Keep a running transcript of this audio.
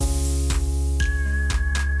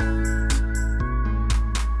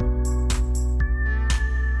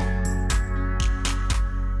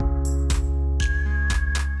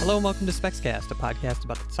Hello and welcome to SpexCast, a podcast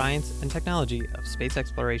about the science and technology of space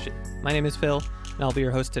exploration. My name is Phil, and I'll be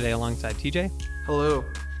your host today alongside TJ. Hello.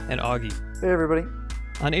 And Augie. Hey, everybody.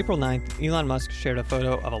 On April 9th, Elon Musk shared a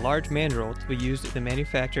photo of a large mandrel to be used in the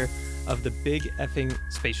manufacture of the Big Effing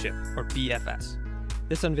Spaceship, or BFS.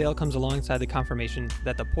 This unveil comes alongside the confirmation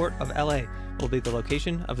that the port of LA will be the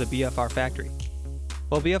location of the BFR factory.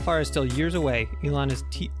 While BFR is still years away, Elon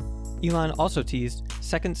also teased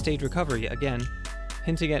second stage recovery again,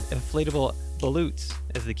 hinting at inflatable balloons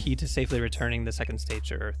as the key to safely returning the second stage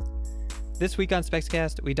to Earth. This week on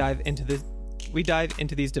SpexCast, we dive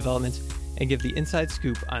into these developments and give the inside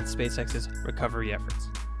scoop on SpaceX's recovery efforts.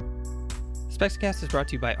 SpexCast is brought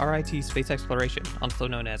to you by RIT Space Exploration, also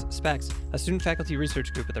known as SPEX, a student faculty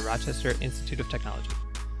research group at the Rochester Institute of Technology.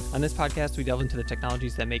 On this podcast, we delve into the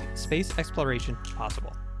technologies that make space exploration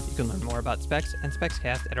possible. You can learn more about SPEX and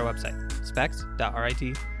SpexCast at our website,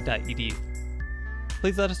 spex.rit.edu.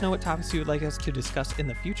 Please let us know what topics you would like us to discuss in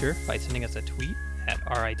the future by sending us a tweet at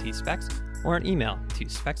RITSpecs or an email to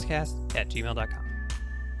spexcast@gmail.com.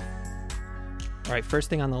 All right, first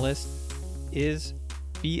thing on the list is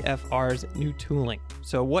BFR's new tooling.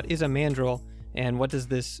 So what is a mandrel, and what does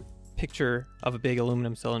this picture of a big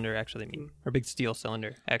aluminum cylinder actually mean, or big steel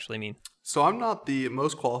cylinder actually mean? So I'm not the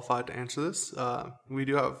most qualified to answer this. We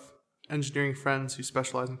do have engineering friends who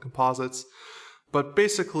specialize in composites. But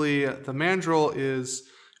basically, the mandrel is,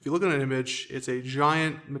 if you look at an image, it's a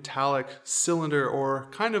giant metallic cylinder or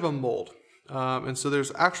kind of a mold. And so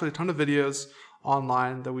there's actually a ton of videos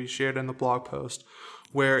online that we shared in the blog post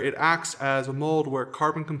where it acts as a mold where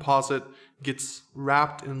carbon composite gets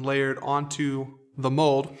wrapped and layered onto the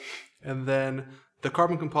mold, and then the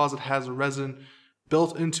carbon composite has a resin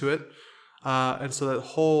built into it. And so that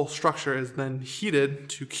whole structure is then heated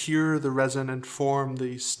to cure the resin and form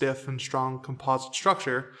the stiff and strong composite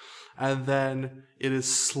structure. And then it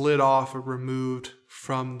is slid off or removed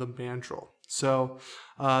from the mandrel. So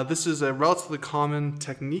this is a relatively common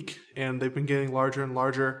technique, and they've been getting larger and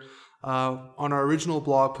larger. On our original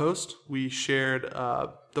blog post, we shared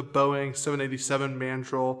the Boeing 787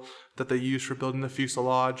 mandrel that they use for building the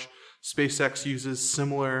fuselage. SpaceX uses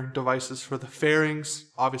similar devices for the fairings.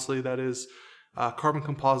 Obviously, that is carbon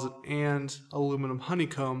composite and aluminum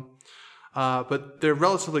honeycomb. But they're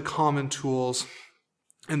relatively common tools,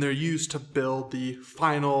 and they're used to build the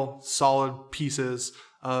final solid pieces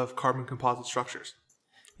of carbon composite structures.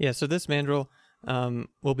 Yeah, so this mandrel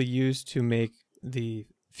will be used to make the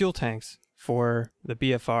fuel tanks for the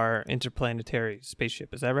BFR interplanetary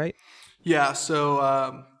spaceship. Is that right? Yeah,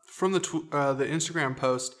 so from the Instagram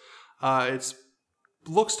post, it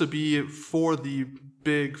looks to be for the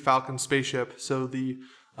big Falcon spaceship, so the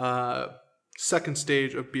second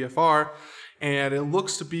stage of BFR, and it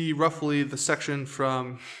looks to be roughly the section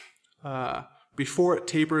from before it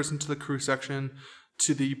tapers into the crew section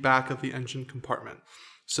to the back of the engine compartment.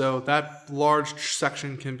 So that large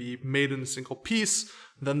section can be made in a single piece.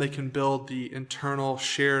 Then they can build the internal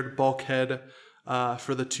shared bulkhead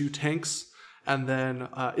for the two tanks. And then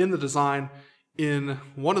in the design, in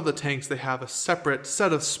one of the tanks, they have a separate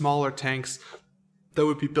set of smaller tanks that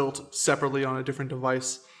would be built separately on a different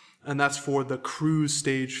device. And that's for the cruise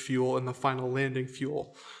stage fuel and the final landing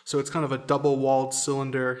fuel. So it's kind of a double-walled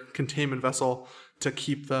cylinder containment vessel to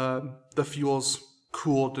keep the fuels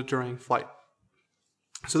cooled during flight.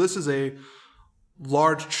 So this is a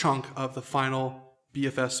large chunk of the final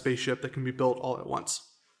BFS spaceship that can be built all at once.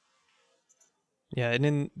 Yeah, and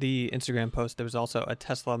in the Instagram post, there was also a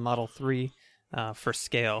Tesla Model 3 for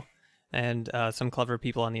scale, and some clever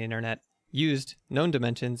people on the internet used known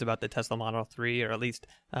dimensions about the Tesla Model 3, or at least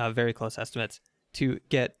very close estimates, to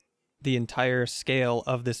get the entire scale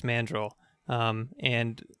of this mandrel.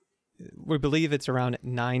 And we believe it's around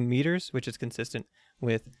 9 meters, which is consistent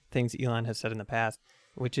with things Elon has said in the past,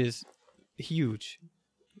 which is huge.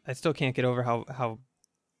 I still can't get over how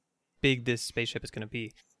big this spaceship is going to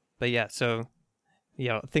be. But yeah, so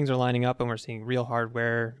things are lining up, and we're seeing real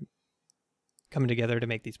hardware coming together to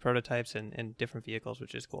make these prototypes and different vehicles,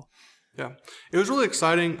 which is cool. Yeah, it was really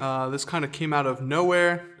exciting. This kind of came out of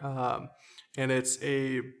nowhere, and it's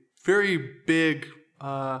a very big,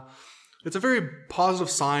 it's a very positive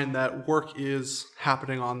sign that work is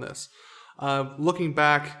happening on this. Looking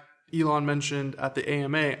back, Elon mentioned at the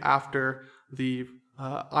AMA after the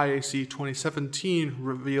IAC 2017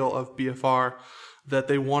 reveal of BFR that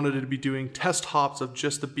they wanted to be doing test hops of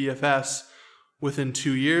just the BFS within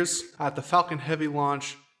 2 years. At the Falcon Heavy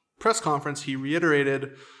launch press conference, he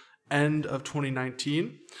reiterated end of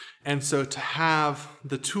 2019. And so to have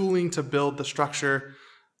the tooling to build the structure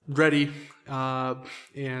ready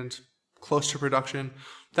and close to production,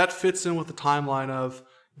 that fits in with the timeline of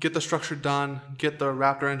get the structure done, get the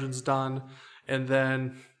Raptor engines done, and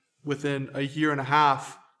then within a year and a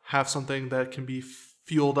half, have something that can be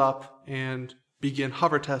fueled up and begin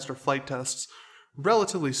hover tests or flight tests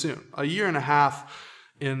relatively soon. A year and a half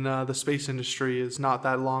in the space industry is not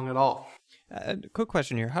that long at all. Quick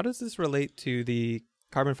question here. How does this relate to the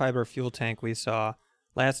carbon fiber fuel tank we saw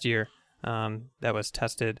last year that was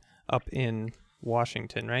tested up in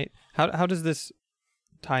Washington, right? How does this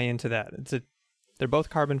tie into that? They're both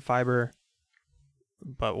carbon fiber,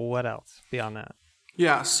 but what else beyond that?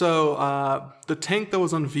 Yeah, so the tank that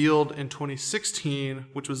was unveiled in 2016,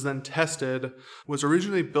 which was then tested, was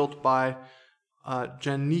originally built by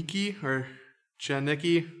Janicki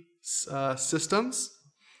Systems,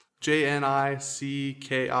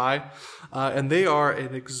 JNICKI, and they are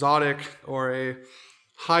an exotic or a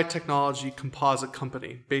high technology composite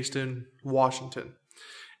company based in Washington.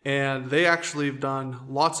 And they actually have done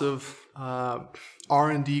lots of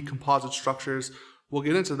R&D composite structures. We'll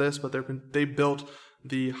get into this, but they built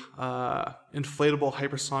the inflatable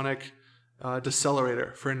hypersonic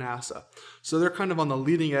decelerator for NASA. So they're kind of on the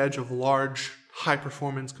leading edge of large,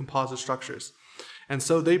 high-performance composite structures. And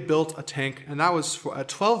so they built a tank, and that was at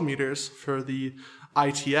 12 meters for the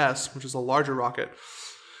ITS, which is a larger rocket.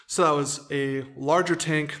 So that was a larger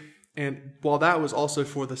tank, and while that was also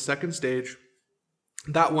for the second stage,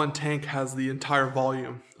 that one tank has the entire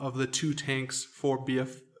volume of the two tanks for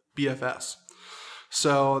BFS.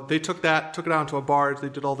 So they took it out into a barge, they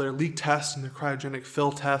did all their leak tests and their cryogenic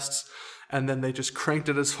fill tests, and then they just cranked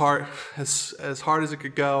it as hard as it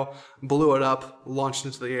could go, blew it up, launched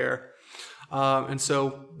into the air. And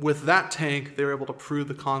so with that tank, they were able to prove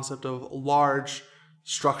the concept of large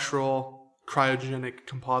structural cryogenic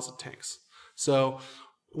composite tanks. So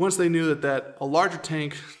once they knew that a larger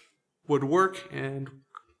tank would work and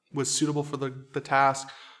was suitable for the task,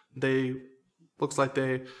 looks like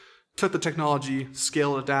they took the technology,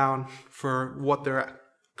 scaled it down for what their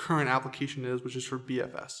current application is, which is for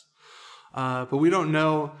BFS. But we don't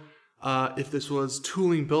know if this was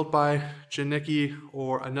tooling built by Janicki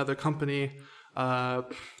or another company.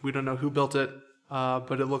 We don't know who built it,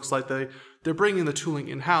 but it looks like they're bringing the tooling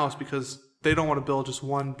in-house because they don't want to build just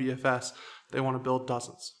one BFS. They want to build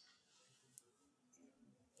dozens.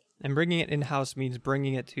 And bringing it in-house means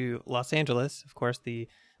bringing it to Los Angeles. Of course, the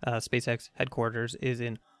SpaceX headquarters is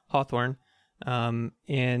in Hawthorne.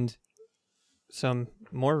 And some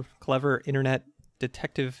more clever internet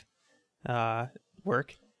detective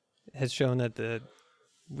work has shown that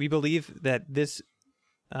we believe that this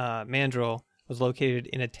mandrel was located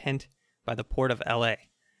in a tent by the port of LA.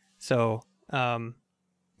 So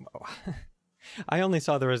I only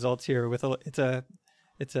saw the results here with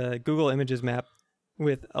it's a Google Images map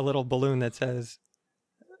with a little balloon that says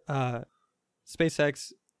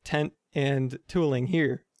SpaceX tent and tooling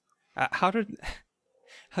here. How did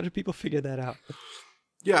people figure that out?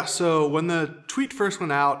 Yeah, so when the tweet first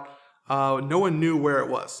went out, no one knew where it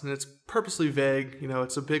was, and it's purposely vague.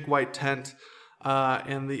 It's a big white tent,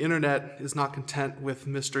 and the internet is not content with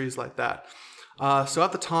mysteries like that. So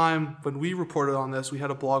at the time when we reported on this, we had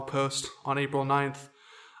a blog post on April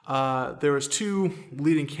 9th. There was two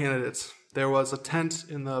leading candidates. There was a tent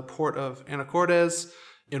in the port of Anacortes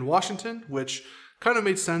in Washington, which kind of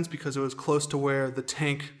made sense because it was close to where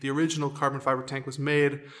the original carbon fiber tank was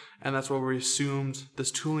made, and that's where we assumed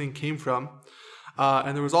this tooling came from.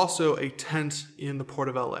 And there was also a tent in the port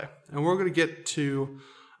of LA. And we're going to get to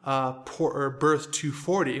Berth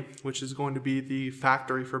 240, which is going to be the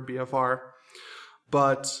factory for BFR.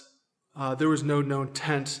 But there was no known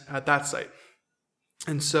tent at that site.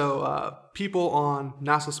 And so people on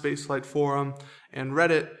NASA Spaceflight Forum and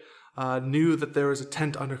Reddit knew that there was a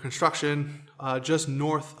tent under construction just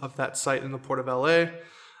north of that site in the port of LA.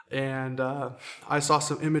 And I saw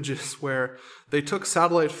some images where they took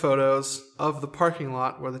satellite photos of the parking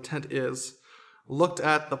lot where the tent is, looked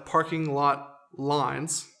at the parking lot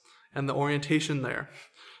lines and the orientation there,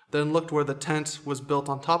 then looked where the tent was built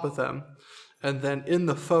on top of them, and then in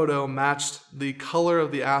the photo matched the color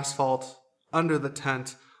of the asphalt under the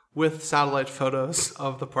tent with satellite photos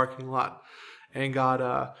of the parking lot, and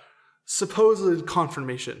got supposed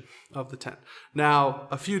confirmation of the tent. Now,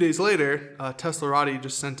 a few days later, Teslarati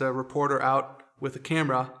just sent a reporter out with a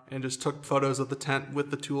camera and just took photos of the tent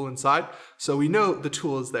with the tool inside. So we know the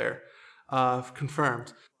tool is there,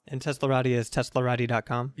 confirmed. And Teslarati is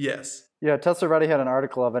teslarati.com? Yes. Yeah, Teslarati had an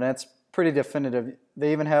article of it, and it's pretty definitive.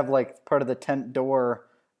 They even have part of the tent door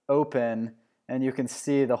open, and you can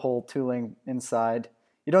see the whole tooling inside.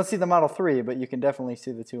 You don't see the Model 3, but you can definitely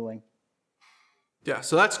see the tooling. Yeah,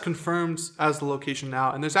 so that's confirmed as the location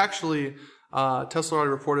now. And there's actually Tesla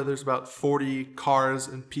already reported there's about 40 cars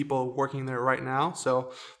and people working there right now.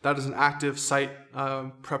 So that is an active site,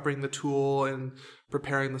 prepping the tool and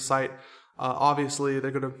preparing the site. Obviously,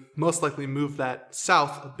 they're going to most likely move that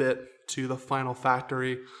south a bit to the final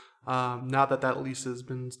factory now that lease has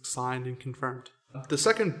been signed and confirmed. The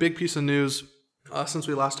second big piece of news since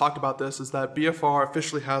we last talked about this is that BFR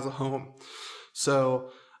officially has a home. So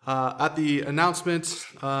at the announcement,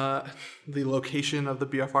 the location of the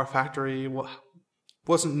BFR factory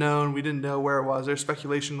wasn't known. We didn't know where it was. There's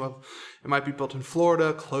speculation of it might be built in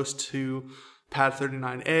Florida, close to Pad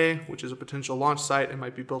 39A, which is a potential launch site. It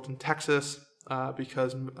might be built in Texas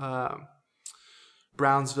because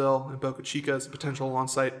Brownsville and Boca Chica is a potential launch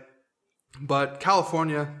site. But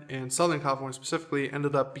California, and Southern California specifically,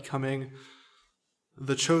 ended up becoming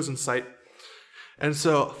the chosen site. And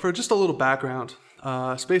so for just a little background,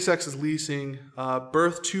 SpaceX is leasing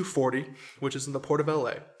Berth 240, which is in the port of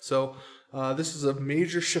LA. So this is a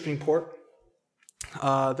major shipping port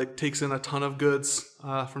that takes in a ton of goods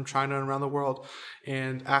from China and around the world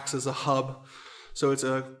and acts as a hub. So it's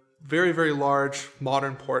a very, very large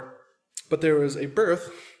modern port. But there was a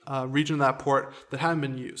berth region of that port that hadn't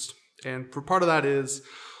been used. And for part of that is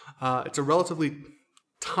it's a relatively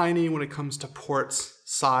tiny, when it comes to ports,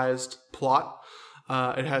 sized plot.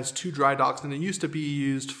 It has 2 dry docks, and it used to be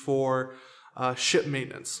used for ship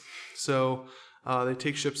maintenance. So they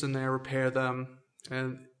take ships in there, repair them,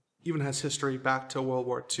 and even has history back to World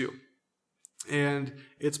War II. And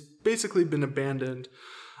it's basically been abandoned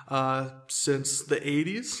since the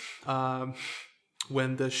 80s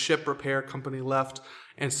when the ship repair company left.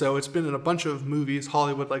 And so it's been in a bunch of movies.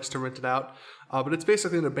 Hollywood likes to rent it out. But it's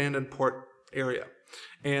basically an abandoned port area.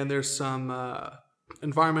 And there's some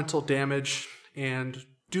environmental damage. And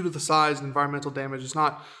due to the size and environmental damage, it's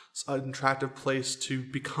not an attractive place to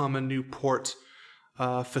become a new port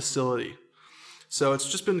facility. So it's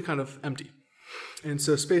just been kind of empty. And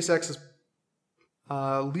so SpaceX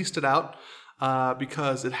has leased it out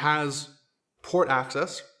because it has port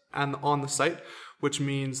access and on the site, which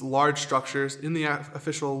means large structures. In the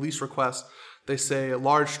official lease request, they say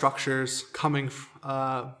large structures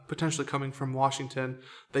potentially coming from Washington.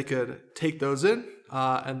 They could take those in,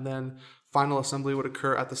 and then final assembly would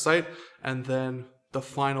occur at the site, and then the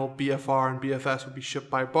final BFR and BFS would be shipped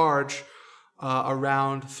by barge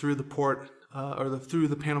around through the port through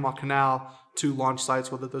the Panama Canal to launch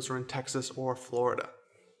sites, whether those are in Texas or Florida.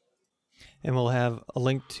 And we'll have a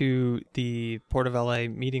link to the Port of LA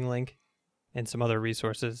meeting link and some other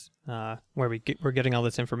resources where we're getting all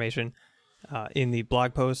this information in the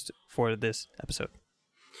blog post for this episode.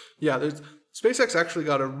 Yeah, SpaceX actually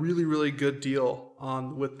got a really, really good deal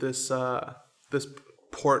with this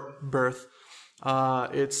port berth.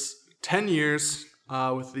 It's 10 years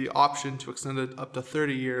with the option to extend it up to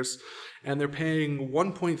 30 years, and they're paying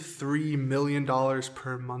 $1.3 million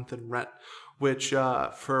per month in rent, which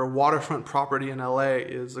for waterfront property in LA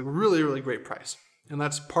is a really, really great price. And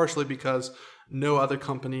that's partially because no other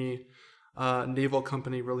company, naval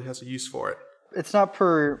company, really has a use for it. It's not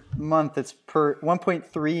per month. It's per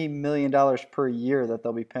 $1.3 million per year that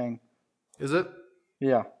they'll be paying. Is it?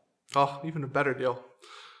 Yeah. Oh, even a better deal.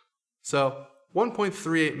 So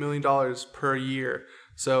 $1.38 million per year.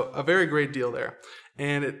 So a very great deal there.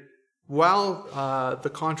 And while the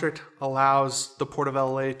contract allows the Port of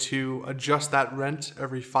LA to adjust that rent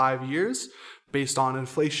every 5 years based on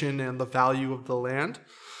inflation and the value of the land,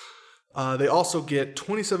 they also get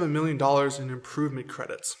 $27 million in improvement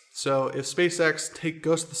credits. So if SpaceX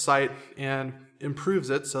goes to the site and improves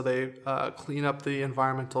it, so they clean up the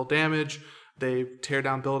environmental damage, they tear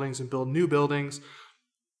down buildings and build new buildings,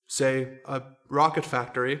 say a rocket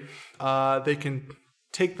factory, they can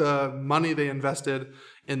take the money they invested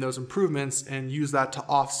in those improvements and use that to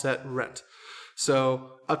offset rent.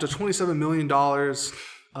 So up to $27 million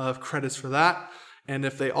of credits for that. And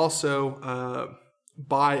if they also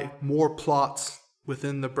buy more plots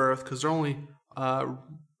within the berth, because they're only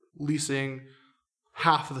leasing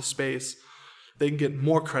half of the space, they can get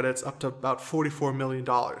more credits up to about $44 million.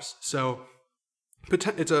 So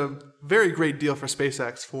it's a very great deal for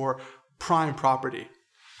SpaceX for prime property.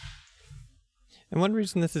 And one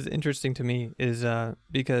reason this is interesting to me is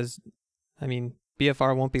because,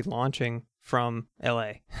 BFR won't be launching from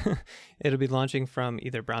LA. It'll be launching from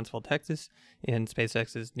either Brownsville, Texas, in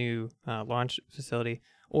SpaceX's new launch facility,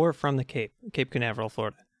 or from the Cape Canaveral,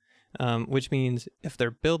 Florida. Which means if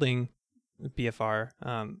they're building BFR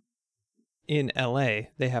in LA,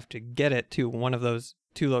 they have to get it to one of those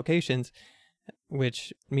two locations,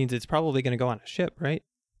 which means it's probably going to go on a ship, right?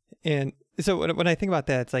 And so when I think about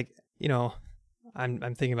that, it's like, I'm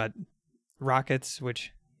thinking about rockets,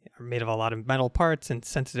 which are made of a lot of metal parts and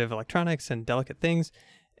sensitive electronics and delicate things.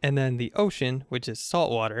 And then the ocean, which is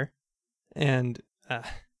salt water. And,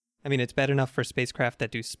 it's bad enough for spacecraft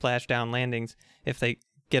that do splashdown landings. If they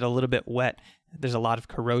get a little bit wet, there's a lot of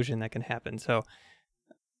corrosion that can happen. So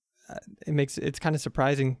it's kind of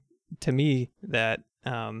surprising to me that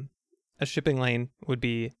a shipping lane would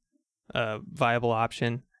be a viable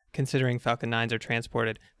option, considering Falcon 9s are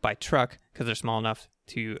transported by truck because they're small enough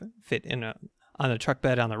to fit on a truck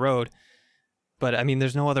bed on the road. But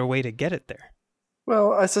there's no other way to get it there.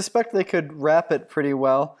 Well, I suspect they could wrap it pretty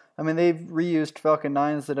well. They've reused Falcon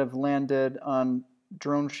 9s that have landed on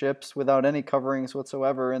drone ships without any coverings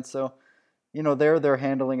whatsoever. And so, they're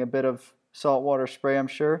handling a bit of saltwater spray, I'm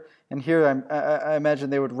sure. And here, I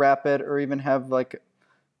imagine they would wrap it or even have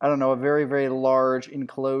a very, very large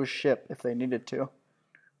enclosed ship if they needed to.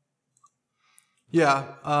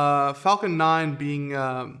 Yeah, Falcon 9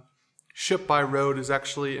 being shipped by road is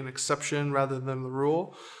actually an exception rather than the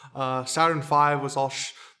rule. Saturn V was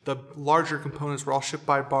the larger components were all shipped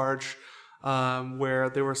by barge, where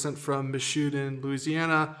they were sent from Michoud in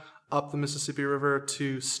Louisiana up the Mississippi River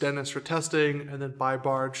to Stennis for testing, and then by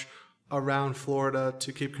barge around Florida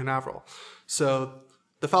to Cape Canaveral. So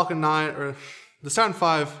the Falcon 9 or the Saturn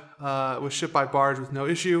V was shipped by barge with no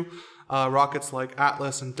issue. Rockets like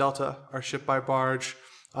Atlas and Delta are shipped by barge.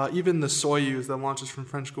 Even the Soyuz that launches from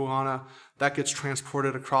French Guiana, that gets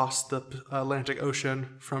transported across the Atlantic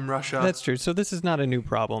Ocean from Russia. That's true. So this is not a new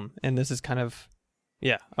problem. And this is kind of,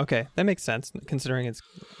 okay. That makes sense, considering it's,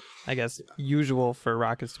 I guess, usual for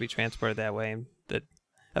rockets to be transported that way. And the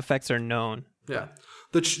effects are known. Yeah.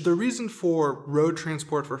 The reason for road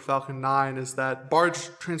transport for Falcon 9 is that barge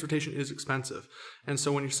transportation is expensive. And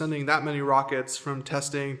so when you're sending that many rockets from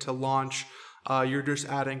testing to launch, you're just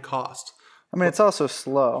adding cost. It's also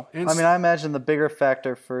slow. I imagine the bigger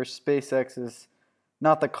factor for SpaceX is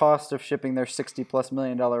not the cost of shipping their $60+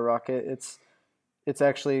 million rocket. It's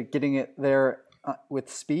actually getting it there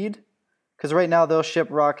with speed. Because right now they'll ship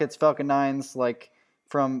rockets, Falcon 9s, like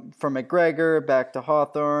from McGregor back to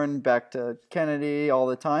Hawthorne, back to Kennedy all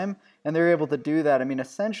the time. And they're able to do that,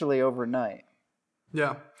 essentially overnight.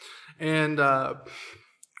 Yeah. And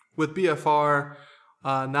with BFR,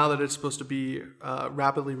 now that it's supposed to be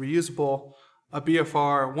rapidly reusable, a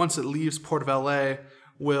BFR, once it leaves Port of LA,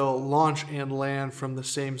 will launch and land from the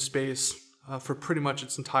same space for pretty much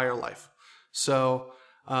its entire life. So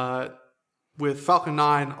with Falcon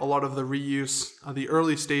 9, a lot of the reuse, the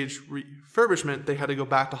early stage refurbishment, they had to go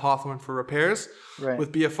back to Hawthorne for repairs. Right.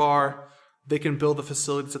 With BFR, they can build the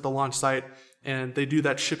facilities at the launch site, and they do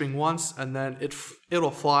that shipping once, and then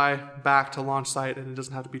it'll fly back to launch site, and it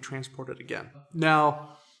doesn't have to be transported again.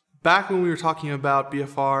 Now, back when we were talking about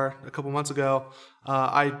BFR a couple months ago,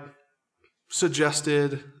 I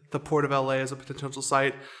suggested the Port of LA as a potential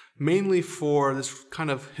site, mainly for this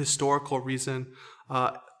kind of historical reason.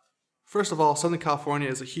 First of all, Southern California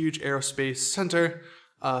is a huge aerospace center.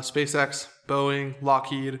 SpaceX, Boeing,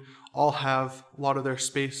 Lockheed all have a lot of their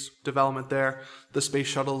space development there. The space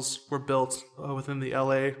shuttles were built within the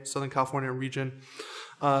LA, Southern California region.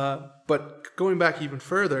 But going back even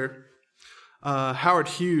further, Howard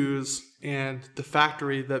Hughes and the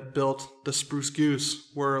factory that built the Spruce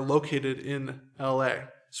Goose were located in LA.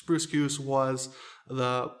 Spruce Goose was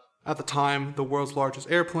at the time the world's largest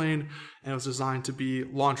airplane, and it was designed to be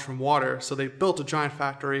launched from water. So they built a giant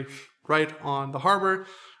factory right on the harbor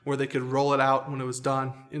where they could roll it out when it was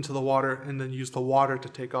done into the water and then use the water to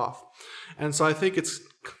take off. And so I think it's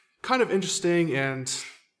kind of interesting, and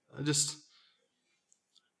I just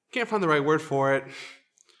can't find the right word for it.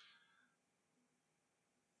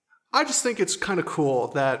 I just think it's kind of cool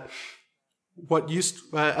that what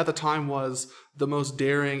at the time was the most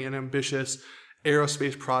daring and ambitious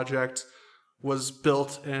aerospace project was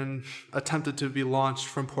built and attempted to be launched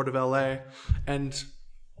from Port of LA. And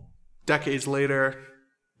decades later,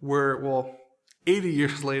 80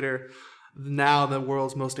 years later, now the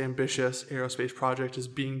world's most ambitious aerospace project is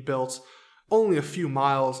being built only a few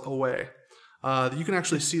miles away. You can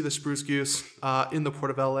actually see the Spruce Goose in the Port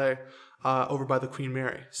of LA over by the Queen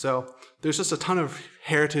Mary. So there's just a ton of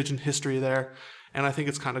heritage and history there. And I think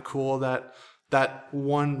it's kind of cool that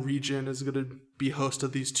one region is going to be host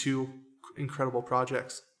of these two incredible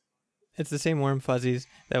projects. It's the same warm fuzzies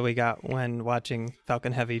that we got when watching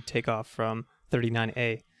Falcon Heavy take off from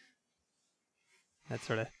 39A. That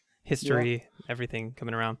sort of history, everything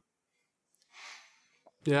coming around.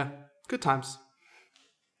 Yeah, good times.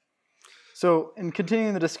 So, in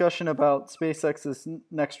continuing the discussion about SpaceX's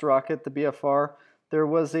next rocket, the BFR, there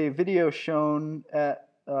was a video shown at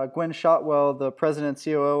Gwen Shotwell, the president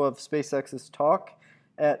and COO of SpaceX's talk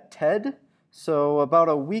at TED So about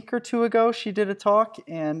a week or two ago, she did a talk,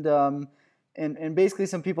 and basically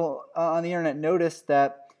some people on the internet noticed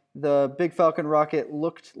that the Big Falcon rocket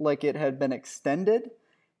looked like it had been extended,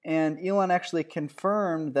 and Elon actually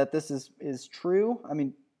confirmed that this is true. I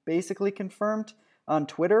mean, basically confirmed on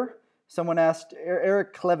Twitter. Someone asked,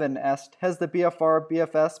 Eric Clevin asked, has the BFR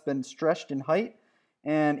BFS been stretched in height?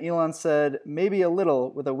 And Elon said, maybe a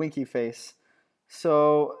little, with a winky face.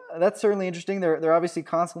 So that's certainly interesting. They're obviously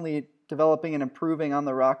constantly developing and improving on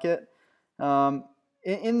the rocket.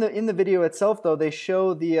 In the video itself, though, they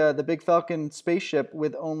show the Big Falcon spaceship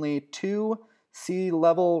with only 2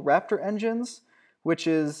 sea-level Raptor engines, which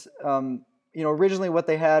is originally what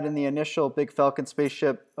they had in the initial Big Falcon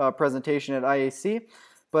spaceship presentation at IAC.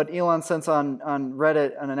 But Elon, since on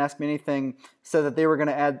Reddit and on Ask Me Anything, said that they were going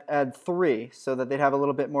to add 3 so that they'd have a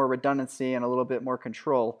little bit more redundancy and a little bit more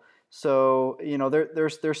control. So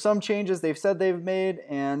there's some changes they've said they've made,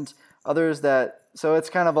 and others that, so it's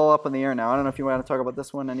kind of all up in the air now. I don't know if you want to talk about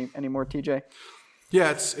this one any more, TJ.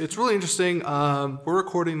 Yeah, it's really interesting. We're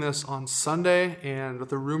recording this on Sunday, and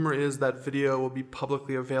the rumor is that video will be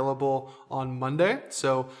publicly available on Monday.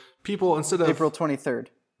 So people, instead of April 23rd.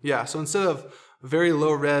 Yeah, so instead of very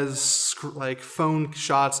low res like phone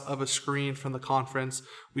shots of a screen from the conference,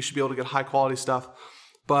 we should be able to get high quality stuff.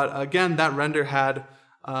 But again, that render had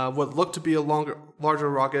what looked to be a larger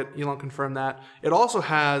rocket. Elon confirmed that. It also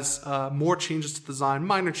has more changes to the design,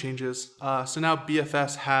 minor changes. So now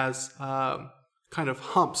BFS has kind of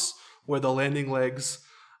humps where the landing legs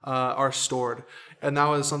are stored. And that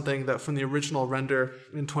was something that from the original render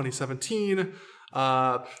in 2017,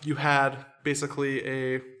 you had basically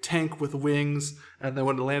a tank with wings, and then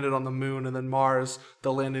when it landed on the moon and then Mars,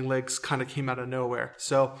 the landing legs kind of came out of nowhere.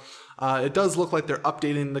 So it does look like they're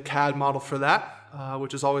updating the CAD model for that,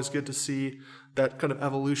 which is always good to see that kind of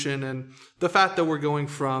evolution. And the fact that we're going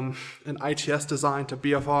from an ITS design to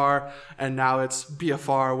BFR, and now it's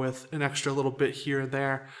BFR with an extra little bit here and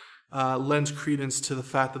there, lends credence to the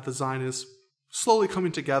fact that the design is slowly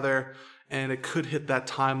coming together, and it could hit that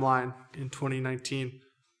timeline in 2019.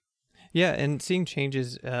 Yeah, and seeing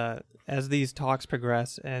changes as these talks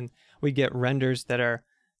progress and we get renders that are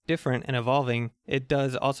different and evolving, it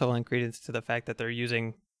does also lend credence to the fact that they're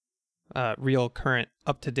using real, current,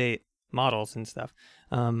 up-to-date models and stuff.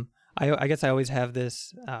 I guess I always have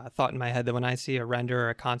this thought in my head that when I see a render or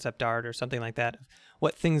a concept art or something like that,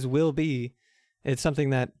 what things will be, it's something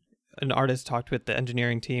that an artist talked with the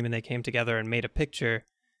engineering team and they came together and made a picture,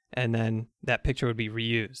 and then that picture would be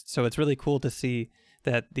reused. So it's really cool to see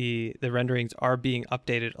that the renderings are being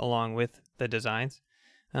updated along with the designs.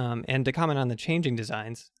 And to comment on the changing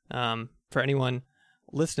designs, for anyone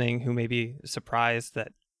listening who may be surprised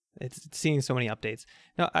that it's seeing so many updates.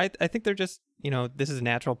 Now, I think they're just, this is a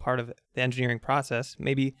natural part of the engineering process.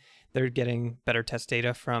 Maybe they're getting better test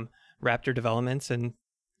data from Raptor developments and,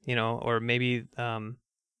 or maybe,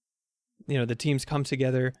 the teams come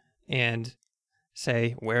together and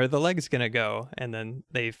say, where are the legs going to go? And then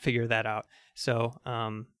they figure that out. So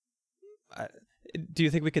do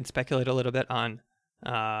you think we could speculate a little bit on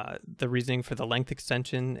the reasoning for the length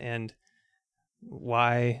extension and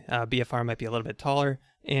why BFR might be a little bit taller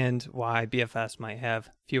and why BFS might have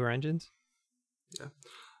fewer engines? Yeah.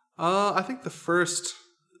 I think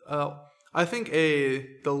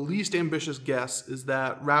the least ambitious guess is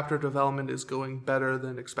that Raptor development is going better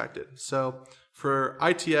than expected. So for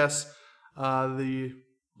ITS, the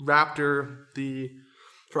Raptor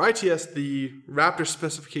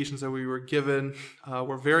specifications that we were given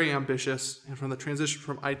were very ambitious, and from the transition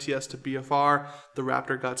from ITS to BFR, the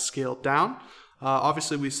Raptor got scaled down.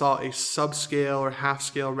 Obviously, we saw a subscale or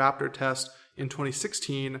half-scale Raptor test in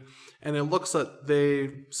 2016, and it looks like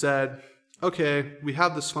they said, okay, we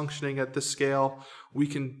have this functioning at this scale, we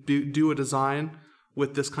can do a design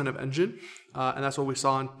with this kind of engine, and that's what we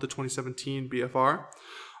saw in the 2017 BFR.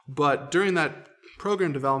 But during that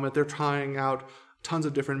program development, they're trying out tons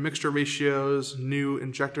of different mixture ratios, new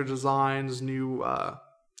injector designs, new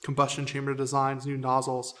combustion chamber designs, new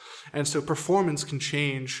nozzles. And so performance can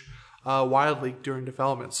change wildly during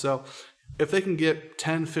development. So if they can get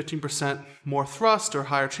 10, 15% more thrust or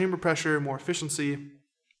higher chamber pressure, more efficiency,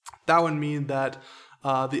 that would mean that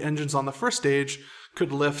the engines on the first stage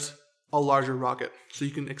could lift a larger rocket, so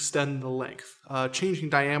you can extend the length. Changing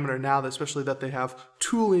diameter now, especially that they have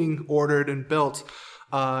tooling ordered and built,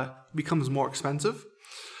 becomes more expensive.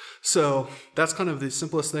 So that's kind of the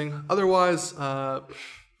simplest thing. Otherwise,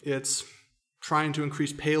 it's trying to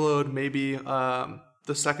increase payload. Maybe the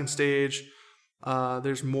second stage,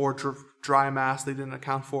 there's more dry mass they didn't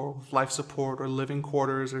account for with life support or living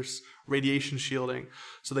quarters or radiation shielding.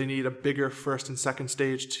 So they need a bigger first and second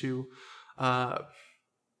stage to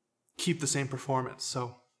keep the same performance.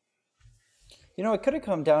 So, It could have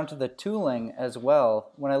come down to the tooling as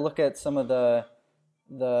well. When I look at some of the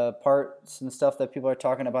parts and stuff that people are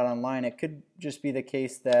talking about online, it could just be the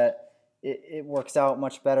case that it works out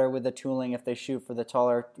much better with the tooling if they shoot for the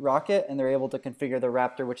taller rocket and they're able to configure the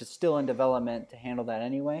Raptor, which is still in development, to handle that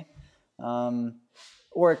anyway.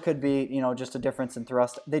 Or it could be, just a difference in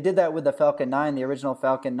thrust. They did that with the Falcon 9. The original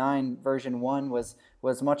Falcon 9 version 1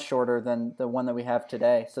 was much shorter than the one that we have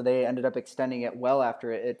today. So they ended up extending it well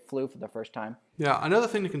after it flew for the first time. Yeah, another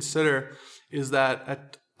thing to consider is that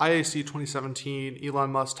at IAC 2017,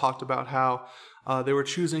 Elon Musk talked about how they were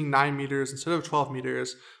choosing 9 meters instead of 12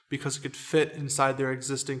 meters because it could fit inside their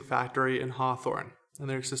existing factory in Hawthorne and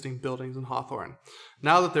their existing buildings in Hawthorne.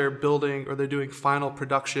 Now that they're building, or they're doing final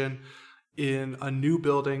production in a new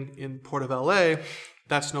building in Port of LA,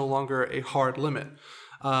 that's no longer a hard limit.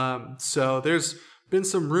 So there's been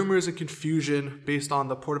some rumors and confusion based on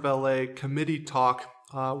the Port of LA committee talk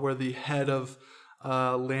where the head of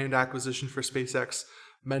land acquisition for SpaceX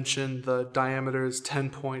mentioned the diameter is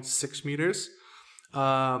 10.6 meters,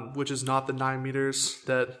 which is not the 9 meters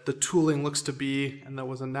that the tooling looks to be and that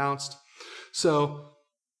was announced. So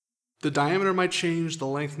the diameter might change, the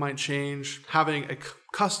length might change. Having a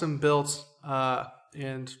custom built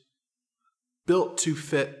and built to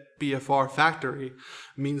fit BFR factory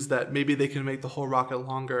means that maybe they can make the whole rocket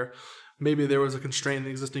longer. Maybe there was a constraint in the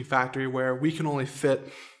existing factory where we can only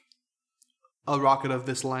fit a rocket of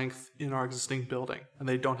this length in our existing building, and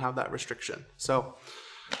they don't have that restriction. So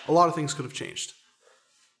a lot of things could have changed.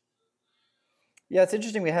 Yeah, it's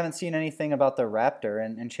interesting. We haven't seen anything about the Raptor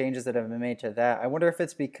and changes that have been made to that. I wonder if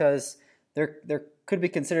it's because there could be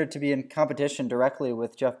considered to be in competition directly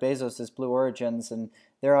with Jeff Bezos' Blue Origins, and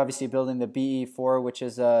they're obviously building the BE-4, which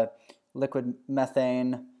is a liquid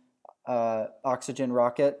methane oxygen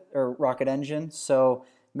rocket or rocket engine. So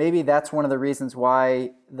maybe that's one of the reasons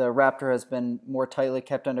why the Raptor has been more tightly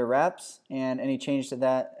kept under wraps, and any change to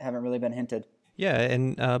that haven't really been hinted. Yeah,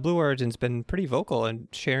 and Blue Origin's been pretty vocal in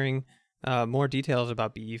sharing more details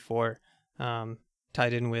about BE-4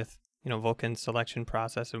 tied in with Vulcan's selection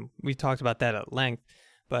process, and we've talked about that at length.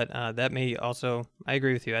 But that may also, I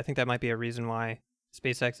agree with you, I think that might be a reason why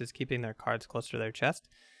SpaceX is keeping their cards close to their chest.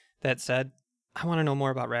 That said, I want to know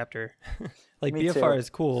more about Raptor. Like, BFR is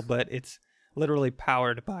cool, but it's literally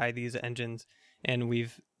powered by these engines, and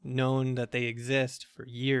we've known that they exist for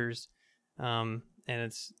years. And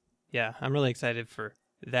I'm really excited for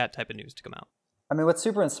that type of news to come out. I mean, what's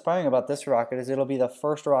super inspiring about this rocket is it'll be the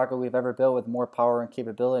first rocket we've ever built with more power and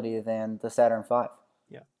capability than the Saturn V.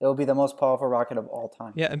 Yeah, it'll be the most powerful rocket of all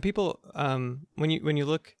time. Yeah, and people, when you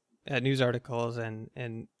look at news articles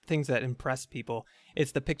and things that impress people,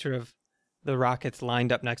 it's the picture of the rockets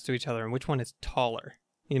lined up next to each other and which one is taller.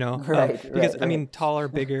 Right. I mean, taller,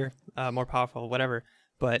 bigger, more powerful, whatever.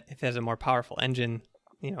 But if it has a more powerful engine,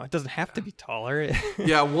 it doesn't have to be taller.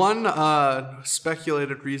 Yeah, one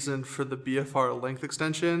speculated reason for the BFR length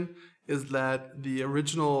extension is that the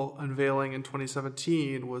original unveiling in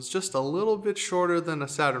 2017 was just a little bit shorter than a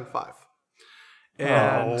Saturn V.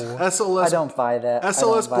 And SLS, I don't buy that.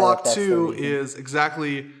 SLS Block 2 is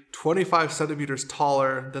exactly 25 centimeters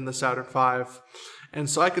taller than the Saturn V. And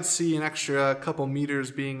so I could see an extra couple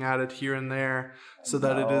meters being added here and there so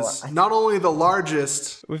that it is not only the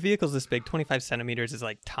largest. With vehicles this big, 25 centimeters is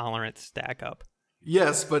like tolerant stack up.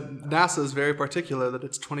 Yes, but NASA is very particular that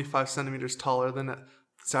it's 25 centimeters taller than a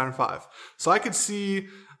Saturn V. So I could see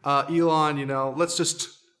Elon, let's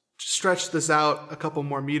just stretch this out a couple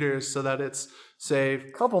more meters so that it's, say...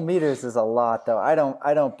 A couple meters is a lot, though. I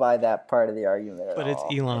don't buy that part of the argument at all. But it's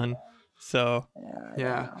Elon. So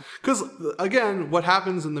yeah, because again, what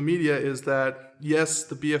happens in the media is that yes,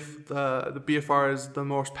 the BFR is the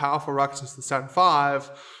most powerful rocket since the Saturn V,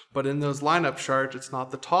 but in those lineup charts, it's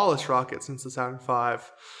not the tallest rocket since the Saturn V.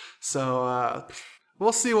 So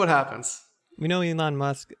we'll see what happens. We know Elon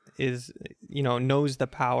Musk is knows the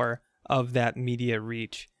power of that media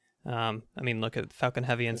reach. I mean, look at Falcon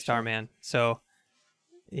Heavy and Starman. So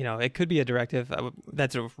it could be a directive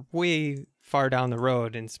that's way far down the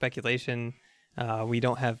road in speculation. We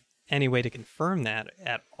don't have any way to confirm that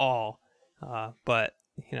at all. But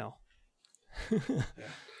it's an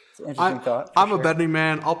interesting thought. I'm a betting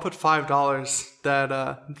man. I'll put $5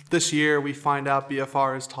 that this year we find out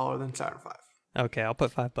BFR is taller than Saturn V. Okay, I'll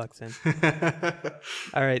put $5 in.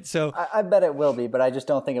 All right, so I bet it will be, but I just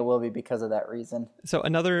don't think it will be because of that reason. So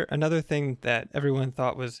another thing that everyone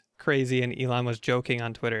thought was crazy, and Elon was joking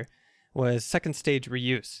on Twitter, was second stage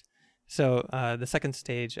reuse. So the second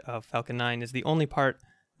stage of Falcon 9 is the only part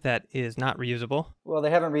that is not reusable. Well, they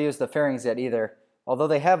haven't reused the fairings yet either. although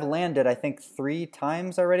they have landed, I think 3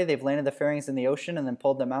 times already. They've landed the fairings in the ocean and then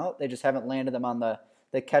pulled them out. They just haven't landed them on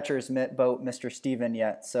the catcher's mitt boat, Mr. Steven,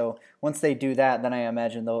 yet. So once they do that, then I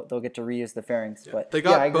imagine they'll get to reuse the fairings. Yeah. But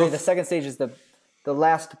I agree. both. The second stage is the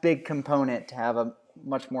last big component to have a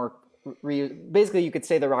much more basically, you could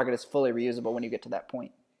say the rocket is fully reusable when you get to that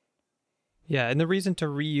point. Yeah, and the reason to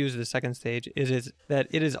reuse the second stage is that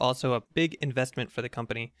it is also a big investment for the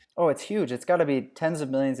company. Oh, it's huge. It's got to be tens of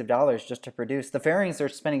millions of dollars just to produce. The fairings are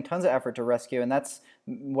spending tons of effort to rescue, and that's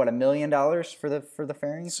what, $1 million for the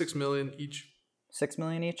fairings? $6 million each. $6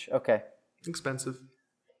 million each? Okay. Expensive.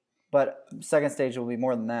 But second stage will be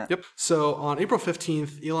more than that. Yep. So on April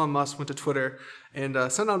 15th, Elon Musk went to Twitter and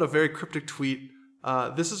sent out a very cryptic tweet.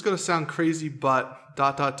 This is going to sound crazy, but ...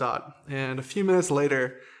 And a few minutes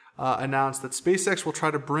later, announced that SpaceX will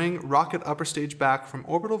try to bring rocket upper stage back from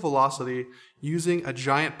orbital velocity using a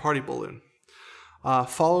giant party balloon.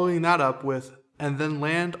 Following that up with, and then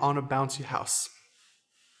land on a bouncy house.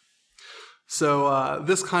 So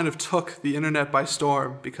this kind of took the internet by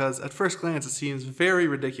storm because at first glance it seems very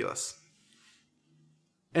ridiculous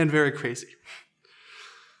and very crazy.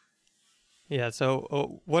 Yeah,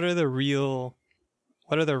 so what are the real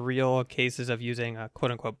cases of using a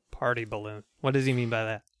quote-unquote party balloon? What does he mean by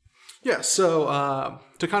that? Yeah, so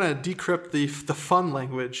to kind of decrypt the fun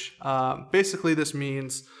language, basically this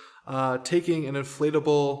means taking an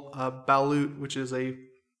inflatable balloon, which is a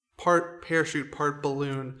part parachute, part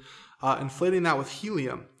balloon, inflating that with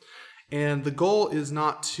helium. And the goal is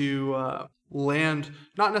not to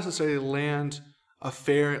not necessarily land the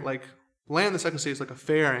second stage like a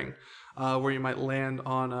fairing, where you might land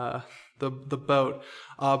on the boat.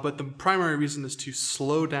 But the primary reason is to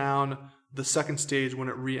slow down the second stage when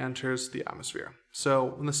it re-enters the atmosphere.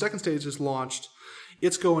 So when the second stage is launched,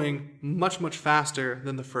 it's going much, much faster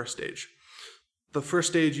than the first stage. The first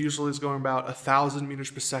stage usually is going about 1,000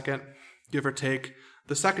 meters per second, give or take.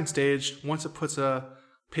 The second stage, once it puts a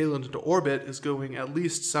payload into orbit, is going at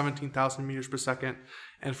least 17,000 meters per second.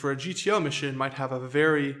 And for a GTO mission, might have a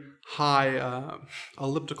very high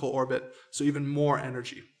elliptical orbit, so even more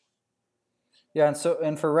energy. Yeah,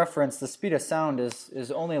 and for reference, the speed of sound is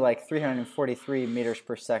only like 343 meters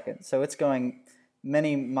per second. So it's going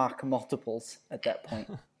many Mach multiples at that point.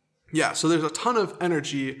 Yeah, so there's a ton of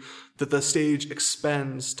energy that the stage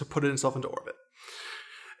expends to put itself into orbit.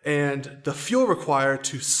 And the fuel required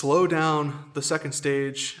to slow down the second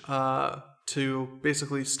stage to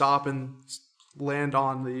basically stop and land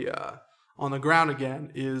on the ground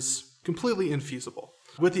again is completely infeasible.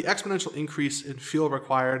 With the exponential increase in fuel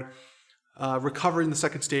required, recovering the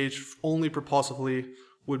second stage only propulsively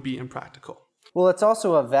would be impractical. Well, it's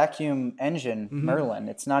also a vacuum engine, Merlin.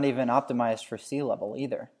 It's not even optimized for sea level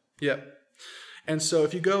either. Yeah. And so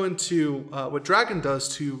if you go into what Dragon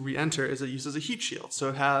does to re-enter is it uses a heat shield. So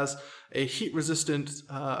it has a heat-resistant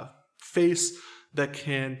face that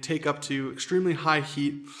can take up to extremely high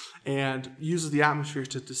heat and uses the atmosphere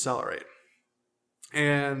to decelerate.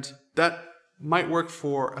 And that might work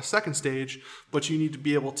for a second stage, but you need to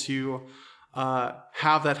be able to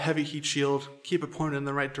have that heavy heat shield, keep it pointed in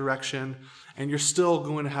the right direction, and you're still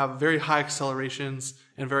going to have very high accelerations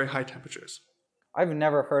and very high temperatures. I've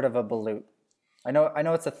never heard of a balloon. I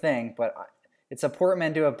know it's a thing, but it's a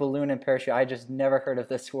portmanteau of balloon and parachute. I just never heard of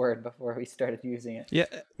this word before we started using it. Yeah,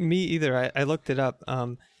 me either. I looked it up,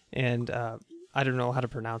 and I don't know how to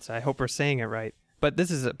pronounce it. I hope we're saying it right. But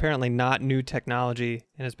this is apparently not new technology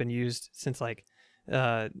and has been used since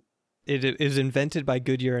it is invented by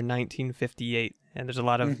Goodyear in 1958. And there's a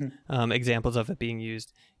lot of examples of it being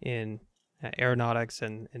used in aeronautics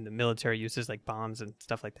and in the military uses like bombs and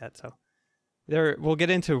stuff like that. So we'll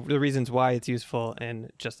get into the reasons why it's useful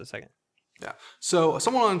in just a second. Yeah. So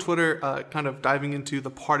someone on Twitter, kind of diving into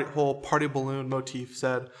the whole party balloon motif,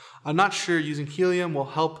 said, "I'm not sure using helium will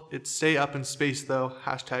help it stay up in space though.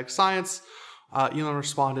 #science. Elon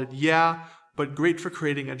responded, "Yeah, but great for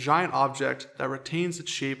creating a giant object that retains its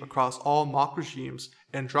shape across all Mach regimes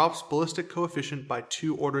and drops ballistic coefficient by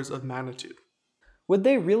 2 orders of magnitude." Would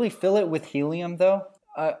they really fill it with helium though?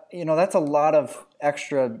 That's a lot of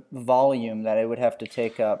extra volume that it would have to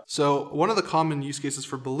take up. So one of the common use cases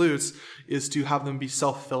for balloons is to have them be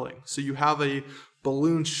self-filling. So you have a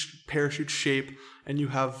balloon parachute shape and you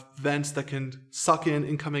have vents that can suck in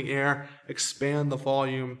incoming air, expand the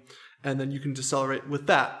volume, and then you can decelerate with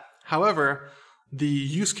that. However, the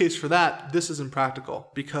use case for that, this is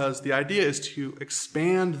impractical because the idea is to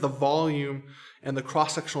expand the volume and the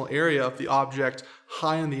cross-sectional area of the object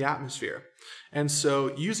high in the atmosphere. And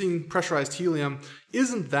so using pressurized helium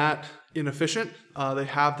isn't that inefficient. They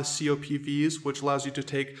have the COPVs, which allows you to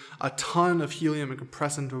take a ton of helium and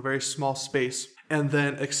compress into a very small space. and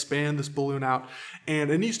then expand this balloon out.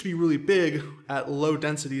 And it needs to be really big at low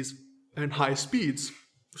densities and high speeds.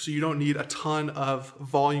 So you don't need a ton of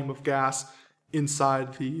volume of gas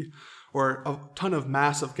inside or a ton of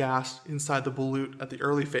mass of gas inside the balloon at the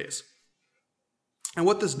early phase. And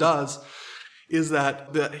what this does is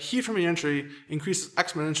that the heat from re-entry increases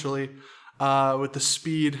exponentially with the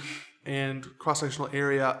speed and cross-sectional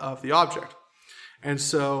area of the object. And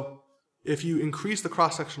so if you increase the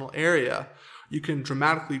cross-sectional area, you can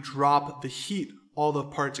dramatically drop the heat all the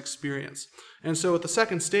parts experience. And so at the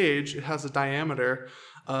second stage, it has a diameter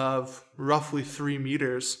of roughly 3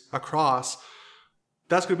 meters across.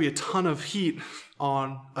 That's going to be a ton of heat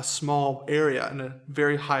on a small area and a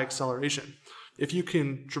very high acceleration. If you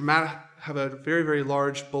can have a very, very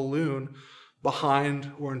large balloon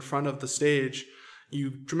behind or in front of the stage, you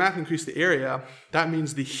dramatically increase the area. That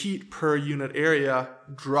means the heat per unit area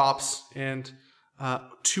drops and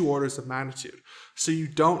 2 orders of magnitude. So you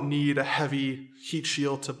don't need a heavy heat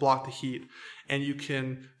shield to block the heat. And you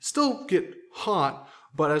can still get hot,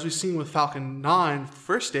 but as we've seen with Falcon 9,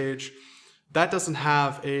 first stage, that doesn't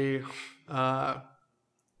have a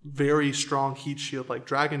very strong heat shield like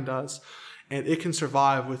Dragon does. And it can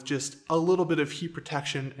survive with just a little bit of heat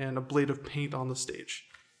protection and a blade of paint on the stage.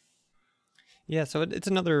 Yeah, so it's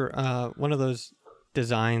another one of those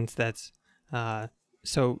designs that's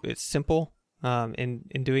so it's simple in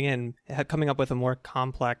doing it, and coming up with a more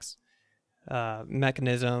complex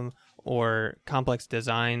mechanism or complex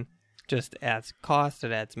design just adds cost,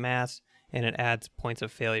 it adds mass, and it adds points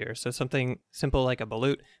of failure. So something simple like a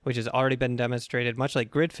Balut, which has already been demonstrated, much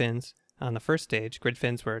like grid fins on the first stage. Grid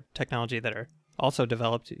fins were technology that are also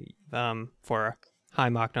developed for high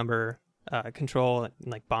Mach number control,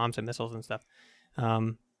 like bombs and missiles and stuff.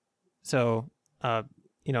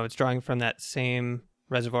 It's drawing from that same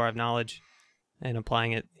reservoir of knowledge and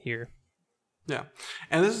applying it here. Yeah.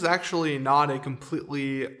 And this is actually not a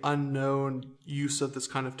completely unknown use of this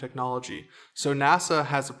kind of technology. So NASA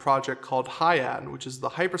has a project called HIAD, which is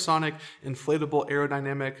the Hypersonic Inflatable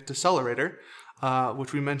Aerodynamic Decelerator,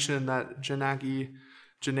 which we mentioned in that Janicki.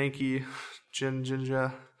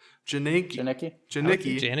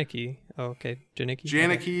 Oh, okay.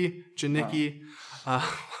 Janicki.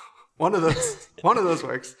 One of those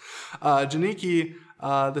works. Janicki,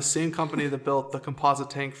 the same company that built the composite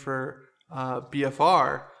tank for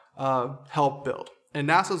BFR, helped build. And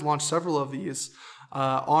NASA's launched several of these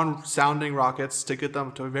on sounding rockets to get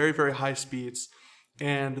them to very, very high speeds.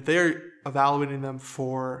 And they're evaluating them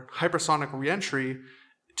for hypersonic reentry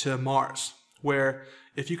to Mars, where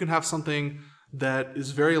if you can have something that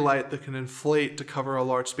is very light that can inflate to cover a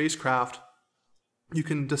large spacecraft, you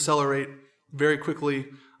can decelerate very quickly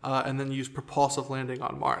and then use propulsive landing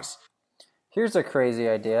on Mars. Here's a crazy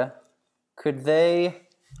idea. Could they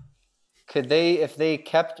if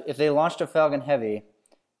they launched a Falcon Heavy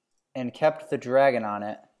and kept the Dragon on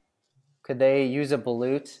it, could they use a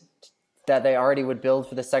Balut that they already would build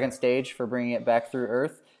for the second stage for bringing it back through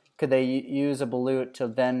Earth? Could they use a Balut to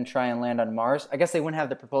then try and land on Mars? I guess they wouldn't have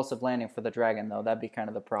the propulsive landing for the Dragon, though. That'd be kind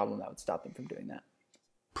of the problem that would stop them from doing that.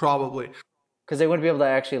 Probably. Because they wouldn't be able to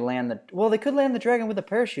actually land they could land the Dragon with a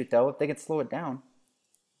parachute, though, if they could slow it down.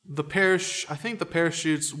 I think the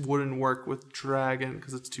parachutes wouldn't work with Dragon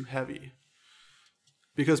because it's too heavy.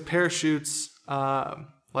 Because parachutes,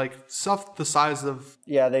 stuff the size of...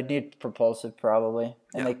 Yeah, they'd need propulsive probably.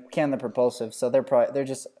 And they can the propulsive, so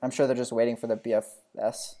I'm sure they're just waiting for the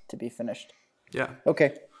BFS to be finished. Yeah.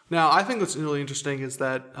 Okay. Now, I think what's really interesting is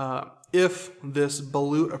that if this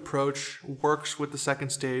Balut approach works with the second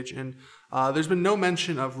stage, and there's been no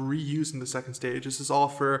mention of reusing the second stage. This is all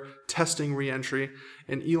for testing reentry.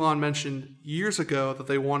 And Elon mentioned years ago that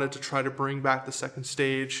they wanted to try to bring back the second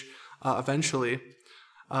stage eventually.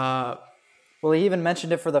 Well, he even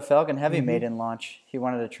mentioned it for the Falcon Heavy maiden launch. He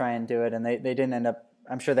wanted to try and do it, and they didn't end up.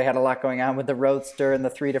 I'm sure they had a lot going on with the Roadster and the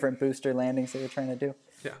 3 different booster landings they were trying to do.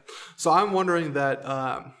 Yeah. So I'm wondering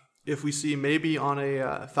that if we see maybe on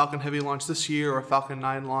a Falcon Heavy launch this year or a Falcon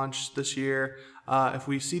 9 launch this year, if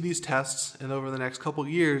we see these tests and over the next couple of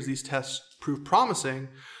years, these tests prove promising,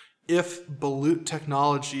 if Balut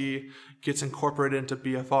technology gets incorporated into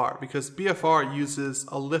BFR, because BFR uses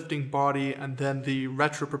a lifting body and then the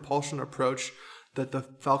retropropulsion approach that the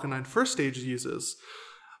Falcon 9 first stage uses.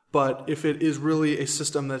 But if it is really a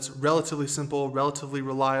system that's relatively simple, relatively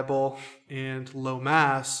reliable, and low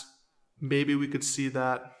mass, maybe we could see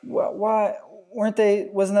that. Well, why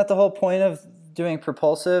wasn't that the whole point of doing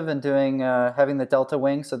propulsive and doing having the delta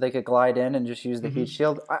wing so they could glide in and just use the heat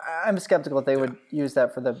shield? I'm skeptical that they would use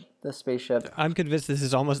that for the spaceship. I'm convinced this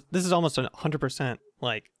is almost 100%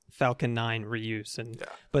 like Falcon 9 reuse. Yeah.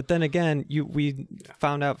 But then again, we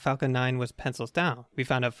found out Falcon 9 was pencils down. We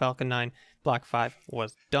found out Falcon 9 Block 5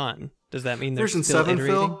 was done. Does that mean they're version still 7,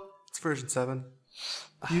 iterating? Phil? It's version 7.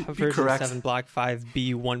 Be Version correct. 7 Block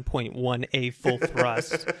 5B 1.1A full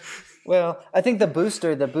thrust. Well, I think the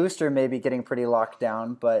booster may be getting pretty locked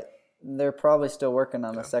down, but they're probably still working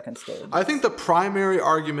on the second stage. I think the primary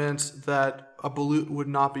argument that a balut would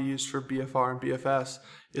not be used for BFR and BFS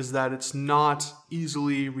is that it's not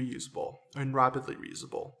easily reusable and rapidly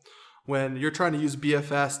reusable. When you're trying to use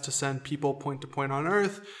BFS to send people point to point on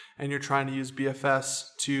Earth, and you're trying to use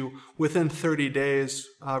BFS to, within 30 days,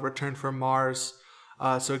 return from Mars,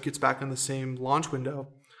 so it gets back in the same launch window,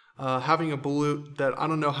 having a balut that I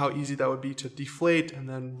don't know how easy that would be to deflate and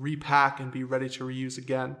then repack and be ready to reuse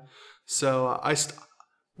again. So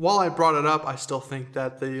while I brought it up, I still think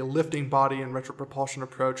that the lifting body and retropropulsion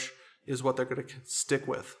approach is what they're going to stick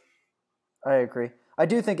with. I agree. I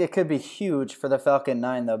do think it could be huge for the Falcon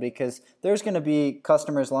 9, though, because there's going to be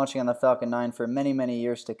customers launching on the Falcon 9 for many, many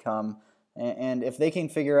years to come. And if they can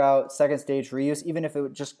figure out second stage reuse, even if it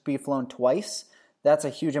would just be flown twice, that's a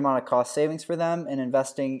huge amount of cost savings for them. And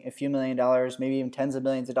investing a few $1 million, maybe even tens of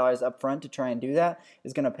millions of dollars up front to try and do that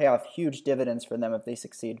is going to pay off huge dividends for them if they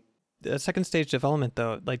succeed. The second stage development,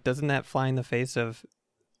 though, doesn't that fly in the face of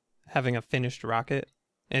having a finished rocket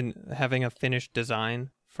and having a finished design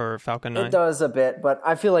for Falcon 9? It does a bit, but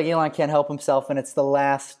I feel like Elon can't help himself, and it's the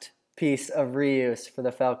last piece of reuse for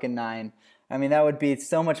the Falcon 9. I mean, that would be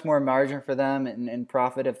so much more margin for them and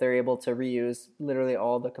profit if they're able to reuse literally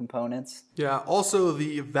all the components. Yeah, also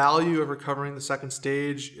the value of recovering the second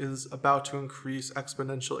stage is about to increase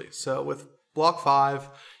exponentially. So with Block 5,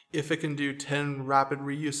 if it can do 10 rapid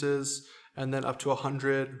reuses and then up to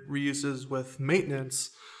 100 reuses with maintenance,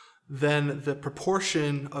 then the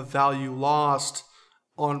proportion of value lost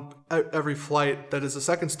on every flight that is the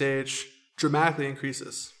second stage dramatically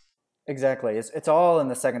increases. Exactly. It's all in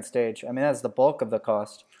the second stage. I mean, that's the bulk of the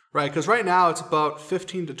cost. Right, because right now it's about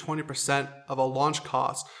 15 to 20% of a launch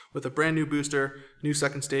cost with a brand new booster, new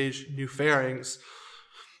second stage, new fairings.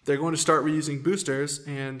 They're going to start reusing boosters,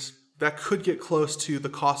 and that could get close to the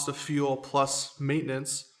cost of fuel plus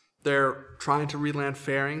maintenance. They're trying to reland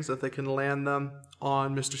fairings that they can land them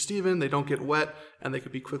on Mr. Steven. They don't get wet, and they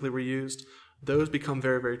could be quickly reused. Those become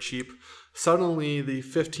very, very cheap. Suddenly, the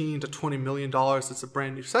 $15 to $20 million that's a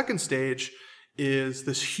brand new second stage is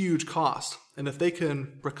this huge cost. And if they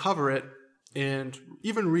can recover it and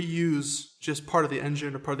even reuse just part of the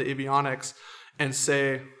engine or part of the avionics and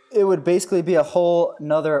say... It would basically be a whole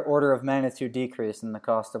another order of magnitude decrease in the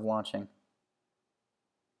cost of launching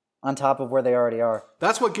on top of where they already are.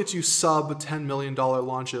 That's what gets you sub $10 million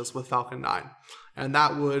launches with Falcon 9. And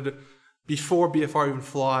that would, before BFR even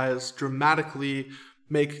flies, dramatically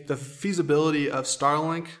make the feasibility of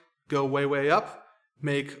Starlink go way, way up,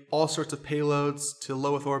 make all sorts of payloads to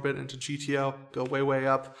low Earth orbit and to GTO go way, way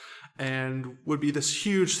up, and would be this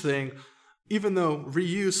huge thing. Even though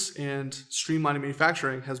reuse and streamlining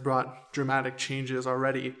manufacturing has brought dramatic changes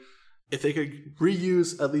already, if they could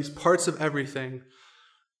reuse at least parts of everything,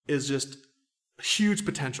 is just huge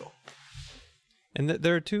potential. And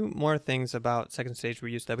there are two more things about second stage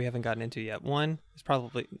reuse that we haven't gotten into yet. One is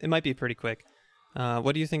it might be pretty quick.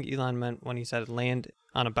 What do you think Elon meant when he said land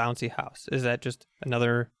on a bouncy house? Is that just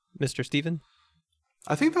another Mr. Steven?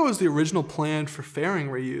 I think that was the original plan for fairing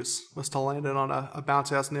reuse, was to land it on a bouncy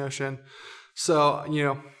house in the ocean. So,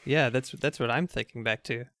 Yeah, that's what I'm thinking back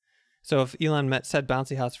to. So if Elon said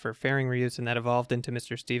bouncy house for fairing reuse and that evolved into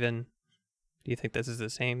Mr. Steven, do you think this is the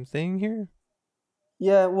same thing here?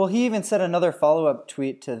 Yeah, well, he even said another follow-up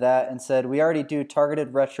tweet to that and said, "We already do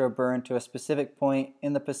targeted retro burn to a specific point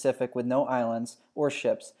in the Pacific with no islands or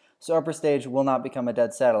ships, so upper stage will not become a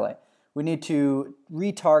dead satellite. We need to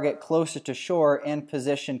retarget closer to shore and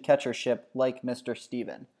position catcher ship like Mr.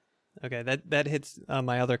 Steven." Okay, that hits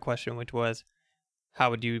my other question, which was, how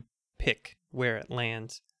would you pick where it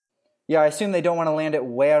lands? Yeah, I assume they don't want to land it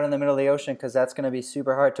way out in the middle of the ocean because that's going to be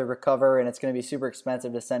super hard to recover and it's going to be super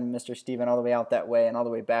expensive to send Mr. Steven all the way out that way and all the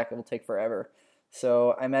way back. It will take forever.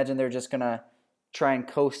 So I imagine they're just going to try and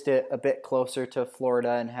coast it a bit closer to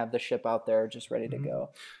Florida and have the ship out there just ready to go.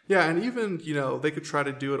 Yeah, and even, they could try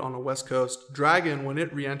to do it on the West Coast. Dragon, when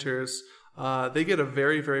it re-enters, they get a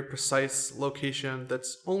very, very precise location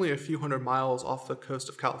that's only a few hundred miles off the coast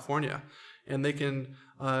of California. And they can,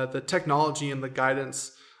 the technology and the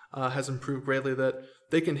guidance has improved greatly that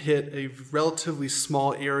they can hit a relatively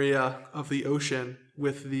small area of the ocean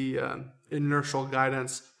with the inertial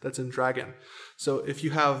guidance that's in Dragon. So if you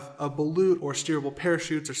have a balut or steerable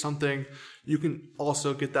parachutes or something, you can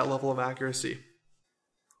also get that level of accuracy.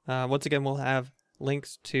 Once again, we'll have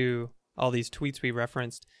links to all these tweets we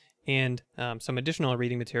referenced and some additional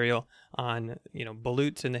reading material on,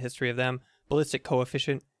 balloons and the history of them, ballistic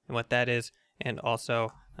coefficient and what that is, and also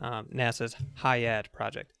NASA's HIAD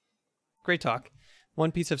project. Great talk.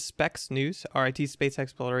 One piece of specs news, RIT Space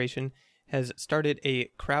Exploration has started a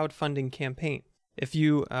crowdfunding campaign. If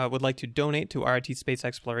you would like to donate to RIT Space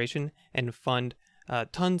Exploration and fund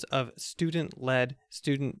tons of student-led,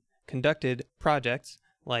 student-conducted projects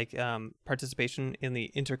like participation in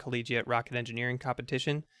the Intercollegiate Rocket Engineering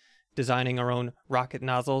Competition, designing our own rocket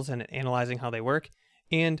nozzles and analyzing how they work,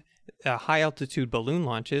 and high-altitude balloon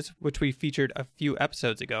launches, which we featured a few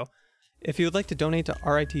episodes ago. If you would like to donate to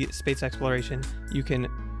RIT Space Exploration, you can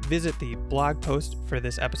visit the blog post for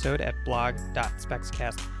this episode at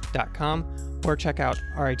blog.specscast.com or check out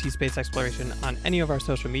RIT Space Exploration on any of our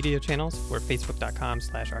social media channels. We're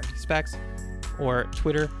facebook.com/RITSpecs or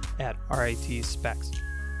Twitter @RITSpecs.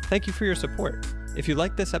 Thank you for your support. If you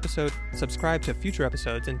like this episode, subscribe to future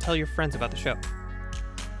episodes and tell your friends about the show.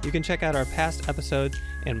 You can check out our past episodes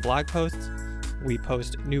and blog posts. We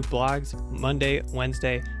post new blogs Monday,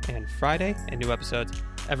 Wednesday, and Friday, and new episodes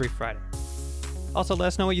every Friday. Also, let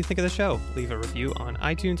us know what you think of the show. Leave a review on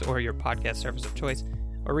iTunes or your podcast service of choice,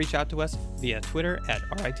 or reach out to us via Twitter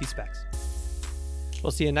 @RITSpecs.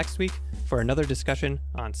 We'll see you next week for another discussion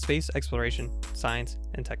on space exploration, science,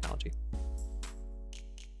 and technology.